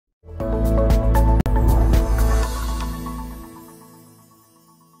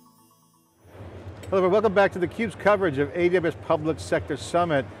Hello, welcome back to theCUBE's coverage of AWS Public Sector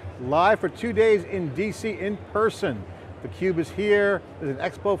Summit, live for 2 days in DC in person. theCUBE is here, there's an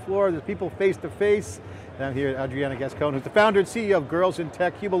expo floor, there's people face to face. And I'm here at Adriana Gascoigne, who's the founder and CEO of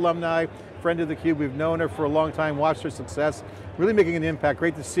GirlsInTech, CUBE alumni, friend of theCUBE. We've known her for a long time, watched her success, really making an impact.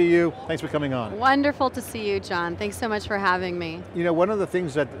 Great to see you, thanks for coming on. Wonderful to see you, John. Thanks so much for having me. You know, one of the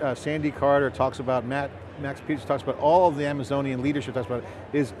things that Sandy Carter talks about, Max Peters talks about, all of the Amazonian leadership talks about,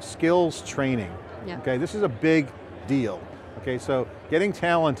 is skills training. Yeah. Okay, this is a big deal. Okay, so getting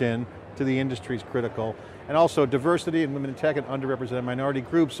talent in to the industry is critical, and also diversity and women in tech and underrepresented minority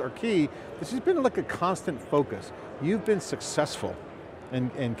groups are key. This has been like a constant focus. You've been successful in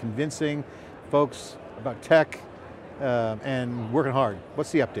convincing folks about tech and working hard.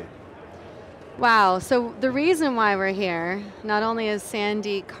 What's the update? Wow, so the reason why we're here, not only is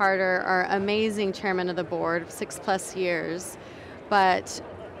Sandy Carter our amazing chairman of the board, 6+ years, but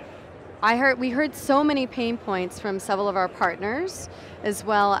we heard so many pain points from several of our partners, as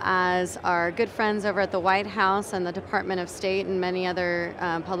well as our good friends over at the White House and the Department of State and many other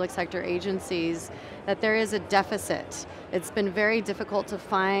public sector agencies, that there is a deficit. It's been very difficult to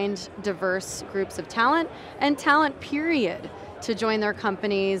find diverse groups of talent, and talent period, to join their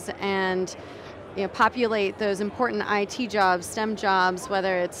companies and populate those important IT jobs, STEM jobs,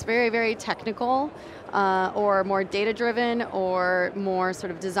 whether it's very, very technical, or more data-driven, or more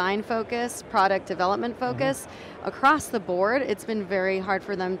sort of design-focused, product development focused. Across the board, it's been very hard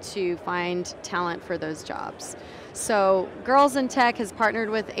for them to find talent for those jobs. So GirlsInTech has partnered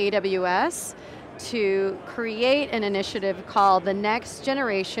with AWS to create an initiative called the Next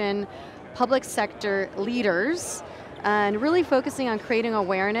Generation Public Sector Leaders, and really focusing on creating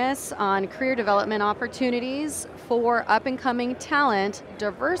awareness on career development opportunities for up-and-coming talent,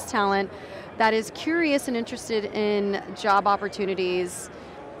 diverse talent, that is curious and interested in job opportunities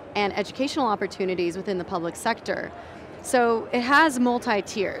and educational opportunities within the public sector. So it has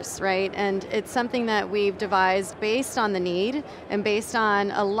multi-tiers, right? And it's something that we've devised based on the need and based on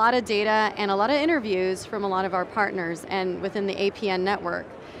a lot of data and a lot of interviews from a lot of our partners and within the APN network.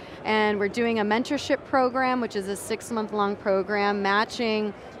 And we're doing a mentorship program, which is a 6-month-long program,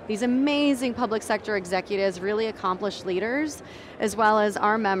 matching these amazing public sector executives, really accomplished leaders, as well as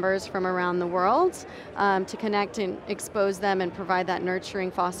our members from around the world, to connect and expose them and provide that nurturing,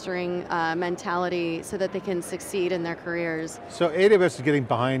 fostering mentality so that they can succeed in their careers. So AWS is getting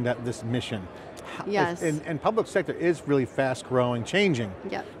behind this mission. Yes. And public sector is really fast growing, changing.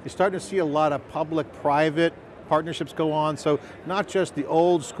 Yep. You're starting to see a lot of public-private partnerships go on, so not just the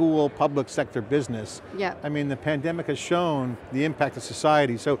old school public sector business. Yep. I mean, the pandemic has shown the impact of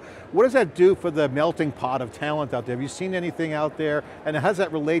society, so what does that do for the melting pot of talent out there? Have you seen anything out there, and how does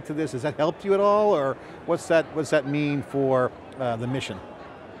that relate to this? Has that helped you at all, or what's that mean for the mission?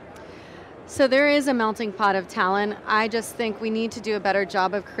 So there is a melting pot of talent. I just think we need to do a better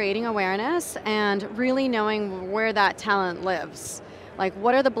job of creating awareness and really knowing where that talent lives. Like,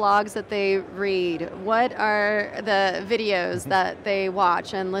 what are the blogs that they read? What are the videos that they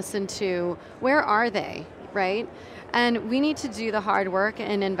watch and listen to? Where are they, right? And we need to do the hard work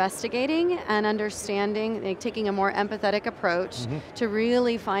in investigating and understanding, like, taking a more empathetic approach to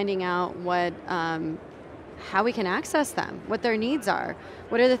really finding out what, how we can access them, what their needs are.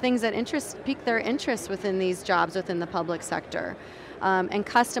 What are the things that pique their interest within these jobs within the public sector? And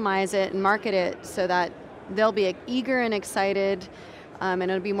customize it and market it so that they'll be eager and excited, and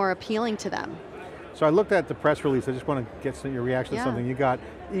it'll be more appealing to them. So I looked at the press release, I just want to get your reaction to something. You got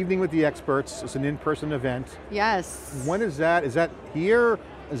Evening with the Experts, it's an in-person event. Yes. When is that? Is that here?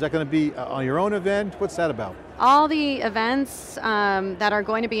 Is that going to be on your own event? What's that about? All the events that are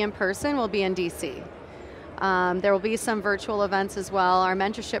going to be in person will be in DC. There will be some virtual events as well. Our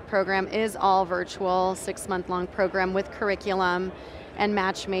mentorship program is all virtual, 6-month-long program with curriculum and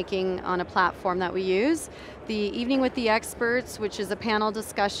matchmaking on a platform that we use. The Evening with the Experts, which is a panel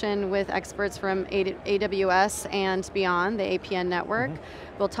discussion with experts from AWS and beyond, the APN network.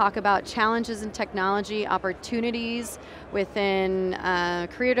 We'll talk about challenges in technology, opportunities within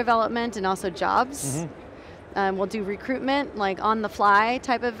career development and also jobs. We'll do recruitment, like on the fly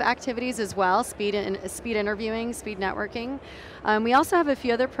type of activities as well, speed interviewing, speed networking. We also have a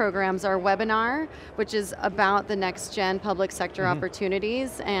few other programs, our webinar, which is about the next gen public sector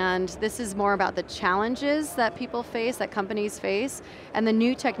opportunities, and this is more about the challenges that people face, that companies face, and the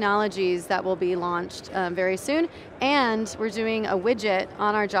new technologies that will be launched very soon. And we're doing a widget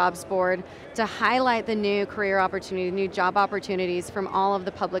on our jobs board to highlight the new career opportunities, new job opportunities from all of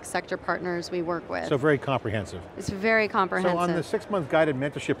the public sector partners we work with. So very comprehensive. comprehensive. It's very comprehensive. So on the 6-month guided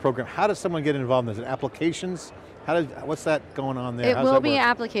mentorship program, how does someone get involved in this? Applications? What's that going on there? It will be an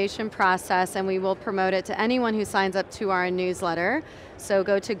application process, and we will promote it to anyone who signs up to our newsletter. So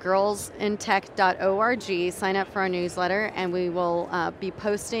go to girlsintech.org, sign up for our newsletter, and we will be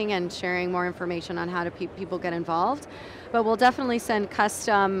posting and sharing more information on how to people get involved. But we'll definitely send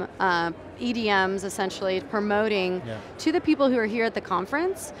custom EDMs, essentially, promoting to the people who are here at the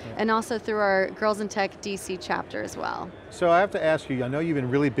conference, and also through our GirlsInTech DC chapter as well. So I have to ask you, I know you've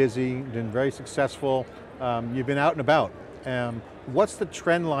been really busy, been very successful, you've been out and about. What's the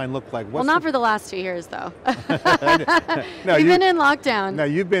trend line look like? Well, not for the last 2 years, though. No, We've been in lockdown. No,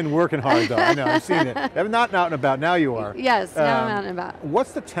 you've been working hard, though. I know, I've seen it. Not out and about, now you are. Yes, now I'm out and about.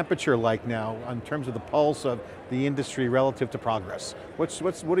 What's the temperature like now in terms of the pulse of the industry relative to progress? What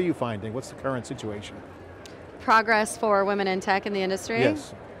are you finding? What's the current situation? Progress for women in tech in the industry?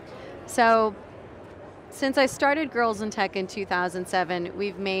 Yes. So, since I started Girls in Tech in 2007,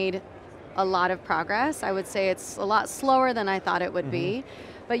 we've made a lot of progress. I would say it's a lot slower than I thought it would be,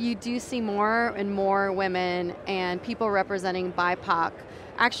 but you do see more and more women and people representing BIPOC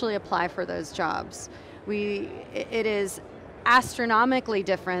actually apply for those jobs. It is astronomically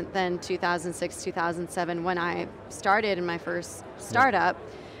different than 2006, 2007 when I started in my first startup,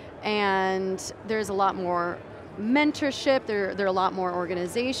 and there's a lot more mentorship, there are a lot more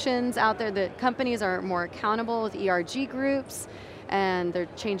organizations out there. The companies are more accountable with ERG groups, and they're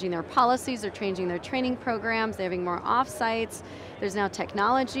changing their policies, they're changing their training programs, they're having more offsites. There's now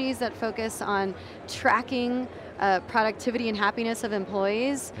technologies that focus on tracking productivity and happiness of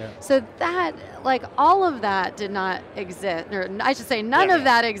employees. So that, like, all of that did not exist, or I should say none of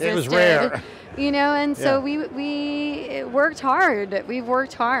that existed. It was rare. You know, and so we worked hard, we've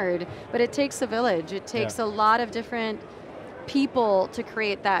worked hard, but it takes a village. It takes a lot of different people to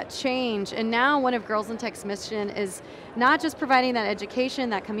create that change. And now one of Girls in Tech's mission is not just providing that education,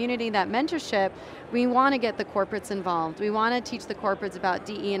 that community, that mentorship. We want to get the corporates involved. We want to teach the corporates about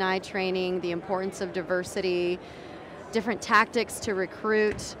DE&I training, the importance of diversity, different tactics to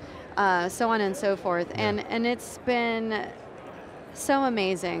recruit, so on and so forth. And it's been so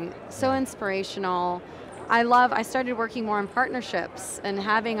amazing, so inspirational. I started working more on partnerships and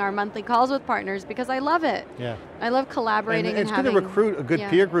having our monthly calls with partners because I love it. I love collaborating and it's having... It's good to recruit a good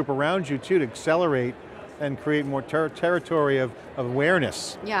peer group around you too, to accelerate and create more territory of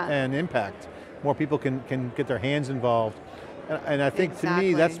awareness and impact. More people can get their hands involved. And I think to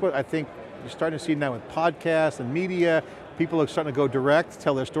me, that's what I think you're starting to see now with podcasts and media. People are starting to go direct,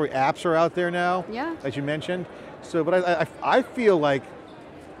 tell their story. Apps are out there now, as you mentioned. So, but I feel like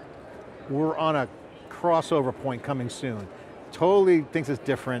we're on a crossover point coming soon. Totally thinks it's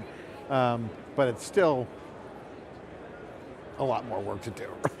different, but it's still a lot more work to do.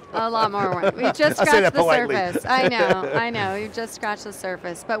 A lot more work. We just scratched the surface. I know, we've just scratched the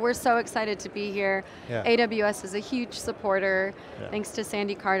surface, but we're so excited to be here. AWS is a huge supporter, thanks to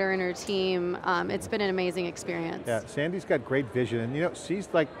Sandy Carter and her team. It's been an amazing experience. Sandy's got great vision, and you know, she's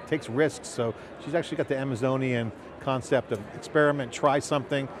takes risks, so she's actually got the Amazonian concept of experiment, try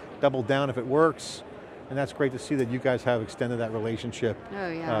something, double down if it works. And that's great to see that you guys have extended that relationship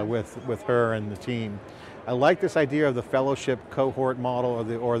with her and the team. I like this idea of the fellowship cohort model,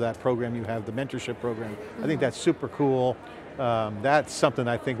 or that program you have, the mentorship program. I think that's super cool. That's something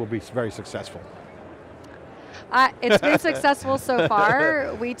I think will be very successful. It's been successful so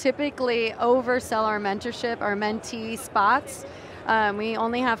far. We typically oversell our mentorship, our mentee spots. We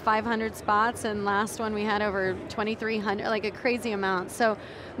only have 500 spots, and last one we had over 2,300, like a crazy amount. So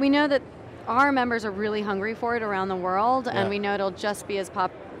we know that our members are really hungry for it around the world, and we know it'll just be as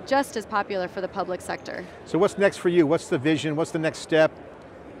popular for the public sector. So what's next for you? What's the vision? What's the next step?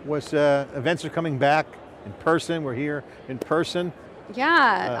 Events are coming back in person. We're here in person.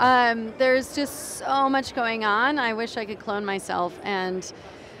 There's just so much going on. I wish I could clone myself, and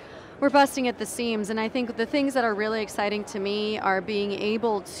we're busting at the seams. And I think the things that are really exciting to me are being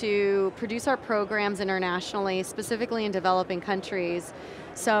able to produce our programs internationally, specifically in developing countries.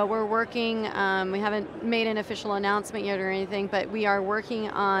 So we're working, we haven't made an official announcement yet or anything, but we are working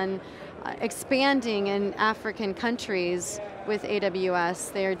on expanding in African countries with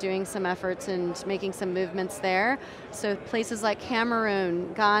AWS. They are doing some efforts and making some movements there. So places like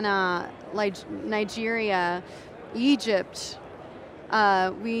Cameroon, Ghana, Nigeria, Egypt,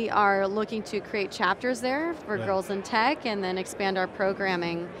 we are looking to create chapters there for Girls in Tech and then expand our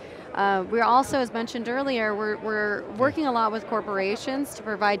programming. We're also, as mentioned earlier, we're working a lot with corporations to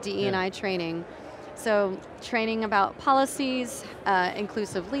provide DE&I training. So training about policies,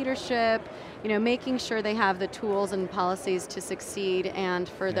 inclusive leadership, making sure they have the tools and policies to succeed and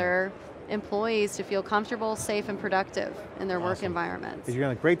for their employees to feel comfortable, safe, and productive in their work environments.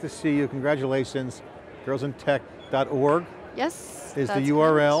 Adriana, great to see you, congratulations. GirlsInTech.org yes, is the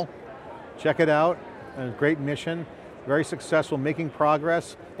URL. Check it out, a great mission, very successful, making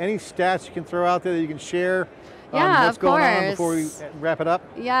progress. Any stats you can throw out there that you can share on what's going on before we wrap it up?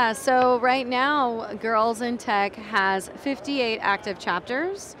 Yeah, so right now, Girls in Tech has 58 active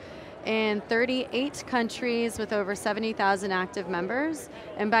chapters in 38 countries with over 70,000 active members.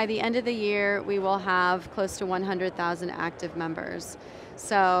 And by the end of the year, we will have close to 100,000 active members.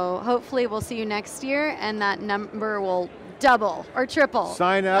 So hopefully we'll see you next year and that number will double or triple.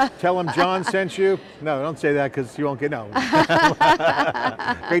 Sign up, tell them John sent you. No, don't say that because you won't get no.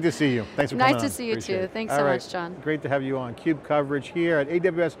 Great to see you. Thanks for coming on. Nice to see you too. Thanks so much, John. Great to have you on. CUBE coverage here at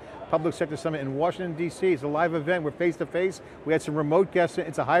AWS Public Sector Summit in Washington, DC. It's a live event. We're face to face. We had some remote guests.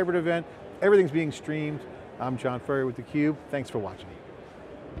 It's a hybrid event. Everything's being streamed. I'm John Furrier with theCUBE. Thanks for watching.